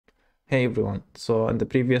Hey everyone, so in the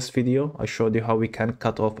previous video I showed you how we can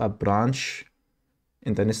cut off a branch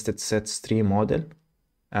in the nested sets tree model,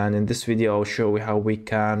 and in this video I'll show you how we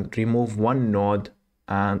can remove one node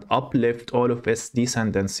and uplift all of its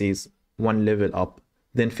dependencies one level up,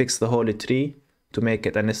 then fix the whole tree to make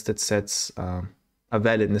it a nested sets, a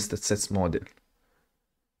valid nested sets model.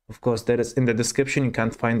 Of course, there is in the description you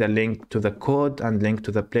can find a link to the code and link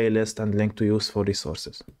to the playlist and link to useful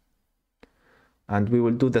resources. And we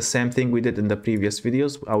will do the same thing we did in the previous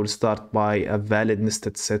videos. I will start by a valid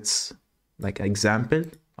nested sets like example.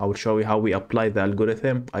 I will show you how we apply the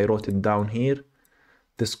algorithm. I wrote it down here.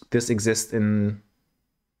 This exists in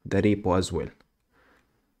the repo as well.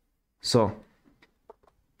 So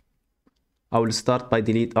I will start by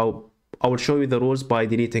I will show you the rules by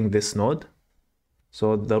deleting this node.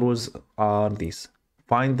 So the rules are these.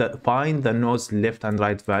 Find the node's left and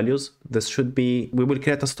right values. This should be, we will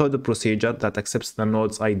create a stored procedure that accepts the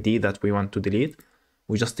node's ID that we want to delete.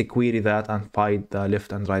 We just query that and find the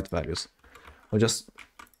left and right values. I'll just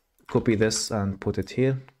copy this and put it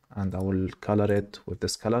here, and I will color it with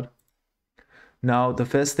this color. Now, the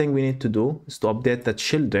first thing we need to do is to update the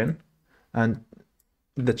children and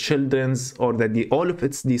the children's or all of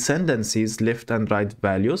its dependencies left and right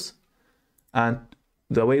values. And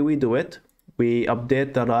the way we do it, we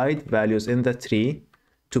update the right values in the tree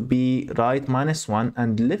to be right -1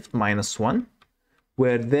 and left -1,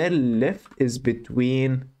 where their left is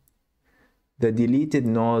between the deleted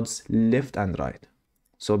nodes left and right.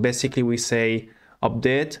 So basically we say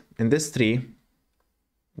update in this tree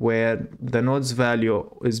where the node's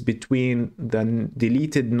value is between the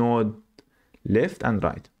deleted node left and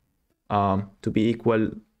right, to be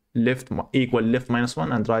equal left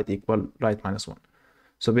 -1 and right equal right -1.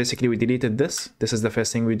 So basically we deleted this. This is the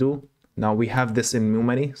first thing we do. Now we have this in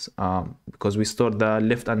memory because we store the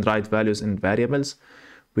left and right values in variables.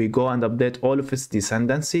 We go and update all of its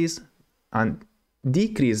dependencies and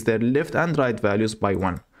decrease their left and right values by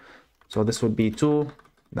 1. So this will be 2.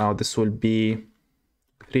 Now this will be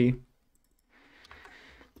 3,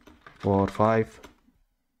 4, 5,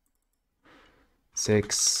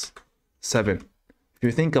 6, 7. If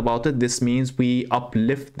you think about it, this means we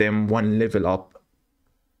uplift them one level up.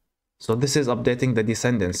 So this is updating the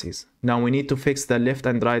dependencies. Now we need to fix the left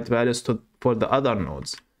and right values for the other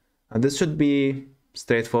nodes. And this should be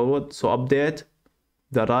straightforward. So update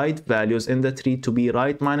the right values in the tree to be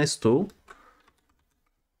right -2,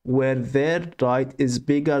 where their right is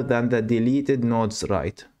bigger than the deleted node's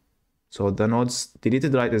right. So the node's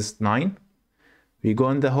deleted right is 9. We go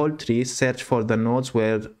in the whole tree, search for the nodes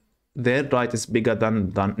where their right is bigger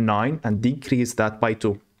than 9 and decrease that by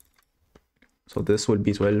 2. So this will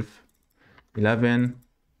be 12, 11,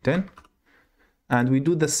 10. And we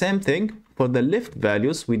do the same thing for the left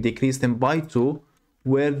values. We decrease them by 2,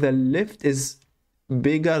 where the left is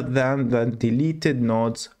bigger than the deleted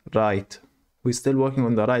node's right. We're still working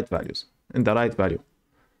on the right values, in the right value,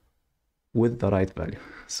 with the right value,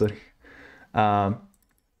 sorry.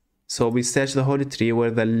 So we search the whole tree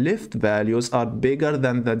where the left values are bigger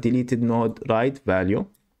than the deleted node right value.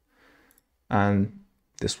 And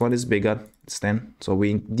this one is bigger, it's 10. So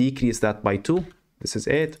we decrease that by 2. This is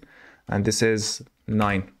 8, and this is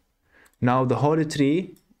 9. Now the whole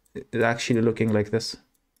tree is actually looking like this.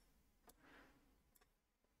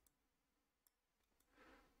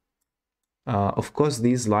 Of course,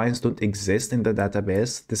 these lines don't exist in the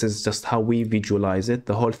database. This is just how we visualize it.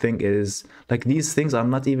 The whole thing is like these things are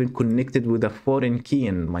not even connected with a foreign key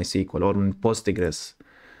in MySQL or in Postgres.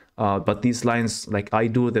 But these lines, like I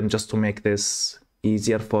do them just to make this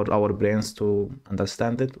easier for our brains to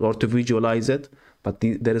understand it or to visualize it. But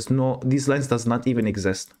these lines does not even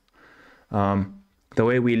exist. The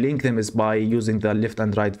way we link them is by using the left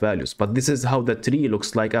and right values. But this is how the tree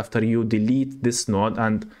looks like after you delete this node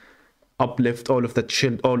and uplift all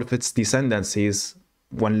of its dependencies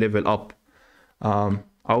one level up.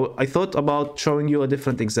 I thought about showing you a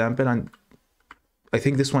different example, and I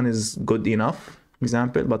think this one is good enough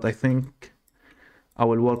example, but I think I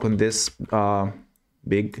will work on this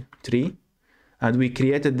big tree. And we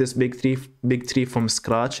created this big tree from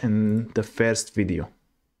scratch in the first video.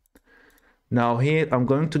 Now here I'm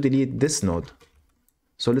going to delete this node.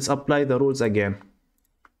 So let's apply the rules again.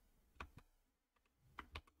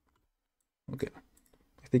 Okay,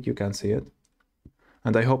 I think you can see it.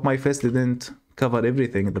 And I hope my face didn't cover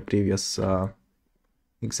everything in the previous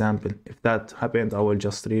example. If that happened, I will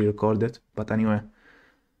just re-record it. But anyway,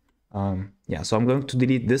 yeah, so I'm going to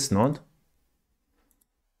delete this node.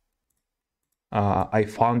 I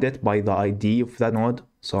found it by the ID of that node,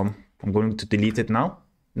 so I'm going to delete it now.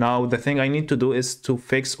 Now the thing I need to do is to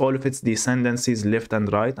fix all of its dependencies left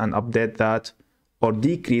and right and update that or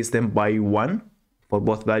decrease them by 1 for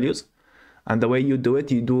both values. And the way you do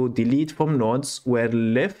it, you do delete from nodes where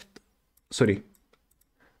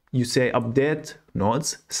you say update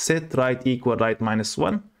nodes, set right equal right minus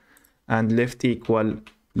 1 and left equal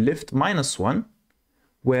left minus 1,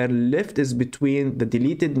 where left is between the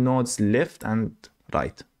deleted nodes left and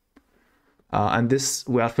right. And this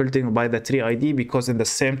we are filtering by the tree ID because in the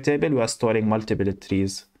same table we are storing multiple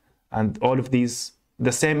trees, and all of these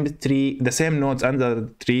the same nodes under the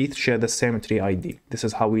tree share the same tree ID. This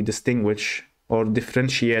is how we distinguish or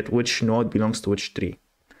differentiate which node belongs to which tree.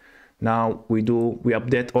 Now we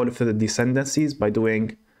update all of the dependencies by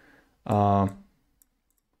doing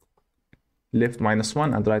left minus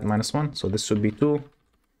 1 and right minus 1. So this should be 2,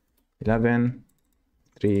 11,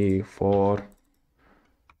 3, 4,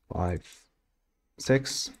 5,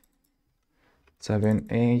 6, 7,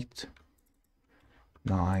 8,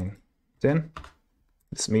 9, 10.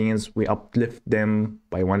 This means we uplift them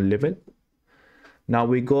by 1 level. Now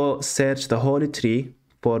we go search the whole tree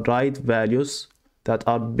for right values that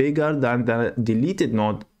are bigger than the deleted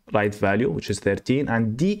node right value, which is 13,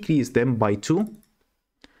 and decrease them by 2.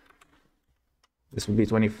 This will be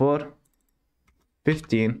 24,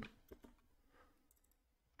 15,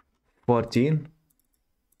 14,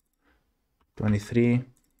 23,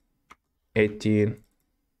 18,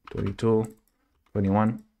 22,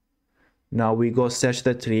 21. Now we go search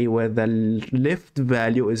the tree where the left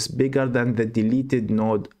value is bigger than the deleted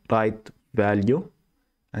node right value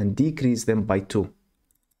and decrease them by 2.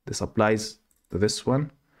 This applies to this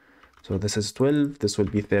one. So this is 12, this will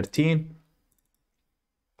be 13,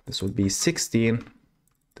 this will be 16,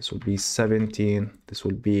 this will be 17, this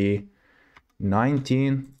will be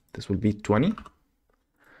 19, this will be 20.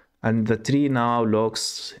 And the tree now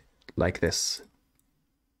looks like this.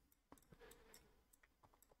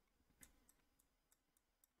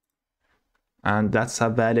 And that's a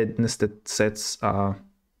valid nested sets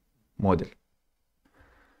model.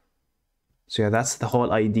 So yeah, that's the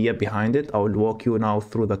whole idea behind it. I will walk you now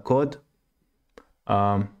through the code.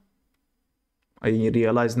 I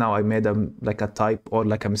realize now I made a type or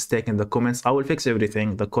a mistake in the comments. I will fix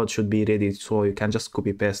everything. The code should be ready, so you can just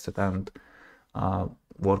copy paste it and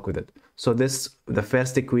work with it. So the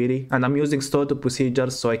first query, and I'm using stored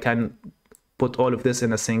procedures so I can put all of this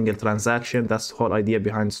in a single transaction. That's the whole idea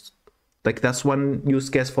behind, that's one use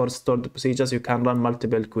case for stored procedures. You can run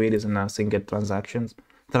multiple queries in a single transaction.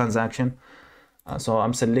 So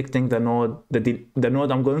I'm selecting the node, the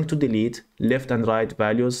node I'm going to delete, left and right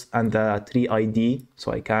values, and the tree ID,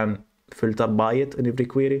 so I can filter by it in every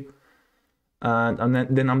query. And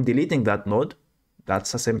then I'm deleting that node.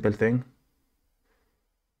 That's a simple thing.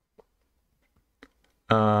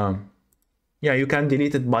 Yeah, you can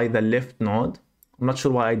delete it by the left node. I'm not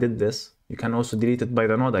sure why I did this. You can also delete it by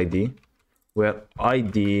the node ID, where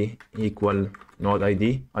ID equal node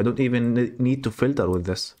ID. I don't even need to filter with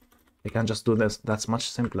this. I can just do this. That's much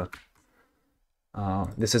simpler.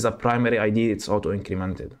 This is a primary ID. It's auto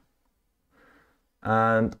incremented.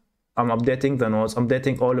 And I'm updating the nodes. I'm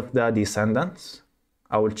updating all of the descendants.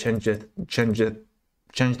 I will change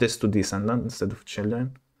this to descendant instead of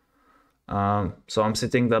children. So I'm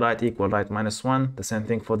setting the right equal right minus 1. The same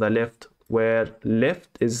thing for the left, where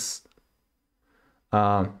left is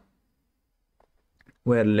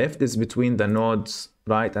between the nodes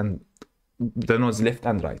right and the nodes left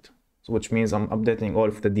and right. So which means I'm updating all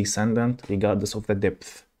of the descendant regardless of the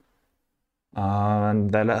depth.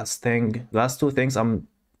 And the last two things, I'm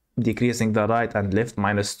decreasing the right and left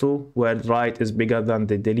minus 2, where right is bigger than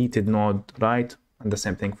the deleted node right, and the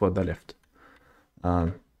same thing for the left.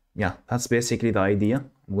 Yeah, that's basically the idea.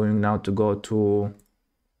 I'm going now to go to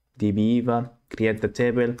dbeval, create the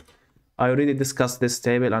table. I already discussed this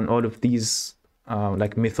table and all of these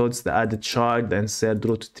methods, the added child, the insert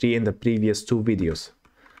root tree, in the previous 2 videos.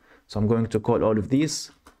 So I'm going to call all of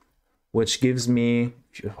these, which gives me,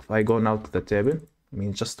 if I go now to the table, I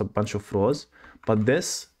mean just a bunch of rows, but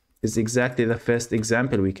this is exactly the first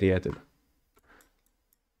example we created,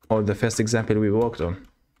 or the first example we worked on,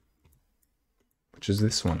 which is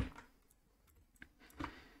this one.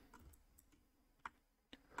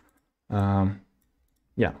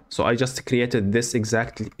 Yeah, so I just created this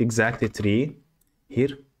exactly tree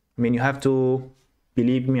here. I mean, you have to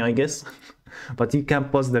believe me, I guess, but you can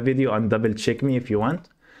pause the video and double check me if you want.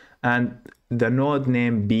 And the node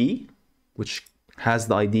name B, which has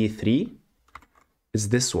the ID 3, is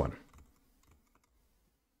this one.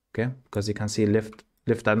 Okay, because you can see left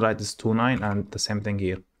and right is 29, and the same thing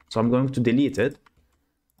here. So I'm going to delete it,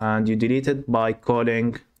 and you delete it by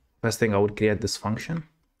calling, first thing I will create this function,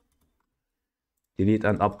 delete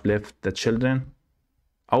and uplift the children.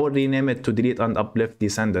 I will rename it to delete and uplift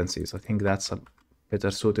Descendants. I think that's a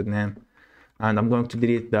better suited name. And I'm going to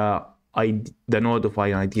delete the node of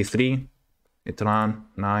ID3. It ran,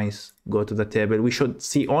 nice. Go to the table. We should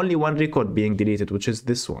see only one record being deleted, which is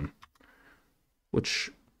this one.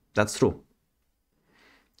 Which, that's true.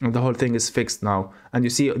 And the whole thing is fixed now. And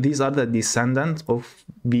you see, these are the descendants of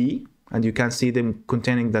B, and you can see them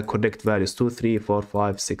containing the correct values: 2, 3, 4,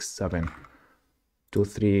 5, 6, 7. 2,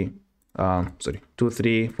 3,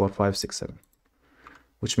 4, 5, 6, 7.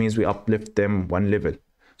 Which means we uplift them one level.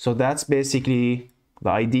 So that's basically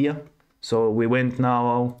the idea. So we went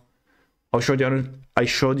now. I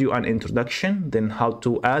showed you an introduction, then how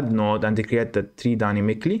to add node and create the tree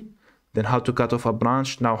dynamically, then how to cut off a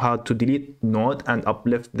branch, now how to delete node and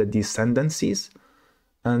uplift the descendancies.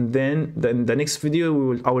 And then the next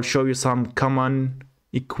video, I will show you some common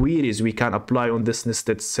queries we can apply on this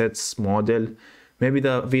nested sets model. Maybe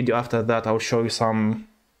the video after that, I'll show you some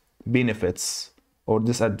benefits or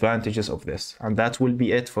disadvantages of this. And that will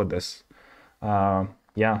be it for this.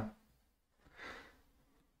 Yeah.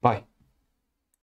 Bye.